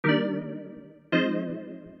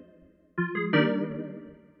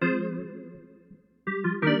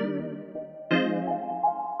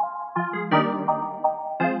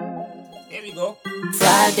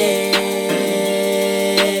Friday,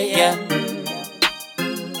 yeah.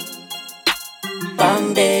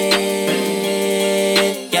 Bombay,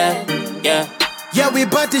 yeah, yeah. Yeah, we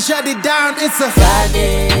bout to shut it down, it's a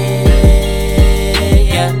Friday,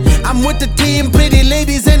 yeah. I'm with the team, pretty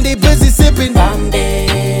ladies and they busy sipping Bombay,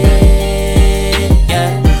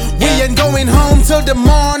 yeah. We ain't going home till the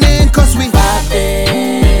morning, cause we Friday,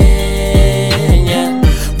 yeah.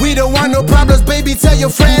 We don't want no problems, baby, tell your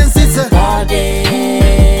friends it's a Party,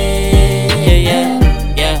 yeah,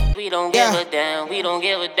 yeah. We don't give a damn, we don't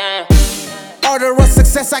give a damn. Order of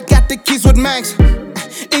success, I got the keys with Max.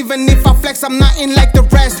 Even if I flex, I'm nothing like the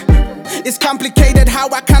rest. It's complicated how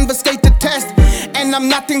I confiscate the test. And I'm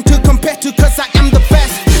nothing to compare to, cause I am the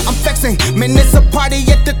best. I'm flexing, man, it's a party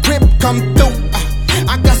at the crib, come through.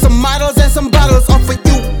 I got some models and some bottles off for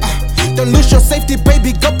you. Don't lose your safety,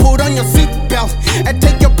 baby, go put on your seatbelt. And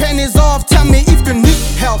take your panties off, tell me if you need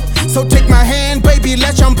help. So take my hand, baby,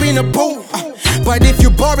 let's jump in a pool. But if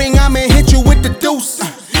you're boring, I'ma hit you with the deuce.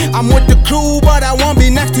 I'm with the crew, but I won't be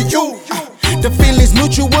next to you. The feeling's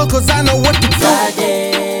mutual, cause I know what to do. Friday,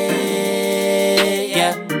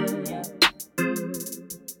 yeah.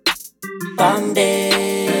 Bombay,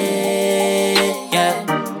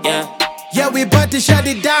 yeah, yeah. Yeah, we bout to shut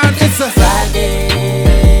it down, it's a Friday,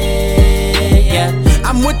 yeah.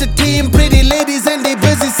 I'm with the team, pretty ladies and they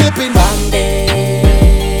busy sipping Bombay,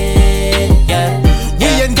 yeah. We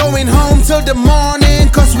ain't going home till the morning,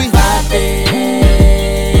 cause we Friday,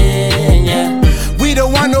 yeah. We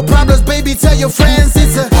don't want no problems, baby, tell your friends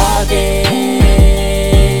it's a Party,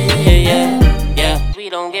 yeah, yeah. We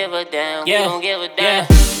don't give a damn, we don't give a damn.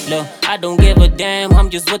 Look, I don't give a damn, I'm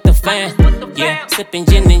just with the fam. Yeah, sipping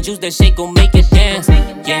gin and juice, that shit gon' make it dance.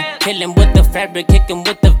 Yeah, killing with the fabric, kicking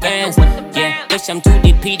with the vans. Yeah, bitch, I'm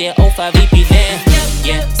 2DP, that 05 EP damn.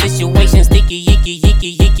 Yeah, situation sticky, yicky,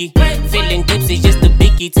 yicky, yicky. Feeling tipsy, just a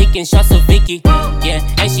biggie, taking shots of Vicky. Yeah,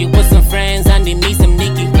 and she with some friends, I need me some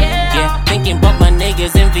Nikki. Yeah, thinking about my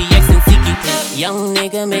niggas, MVX and Tiki. Young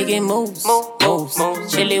nigga making moves, moves.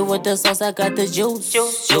 Chilly with the sauce, I got the juice,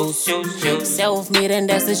 juice. Self-made and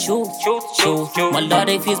that's the truth, truth. My lord,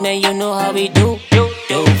 if he's man, you know how we do.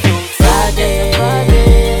 Friday,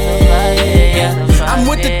 yeah. I'm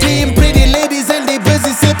with the team, pretty ladies and they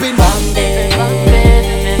busy sipping Bombay,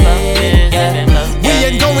 yeah. We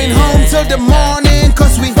ain't going home till the morning,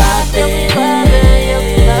 cause we Friday,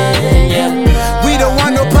 yeah. We don't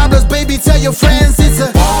want no problems, baby, tell your friends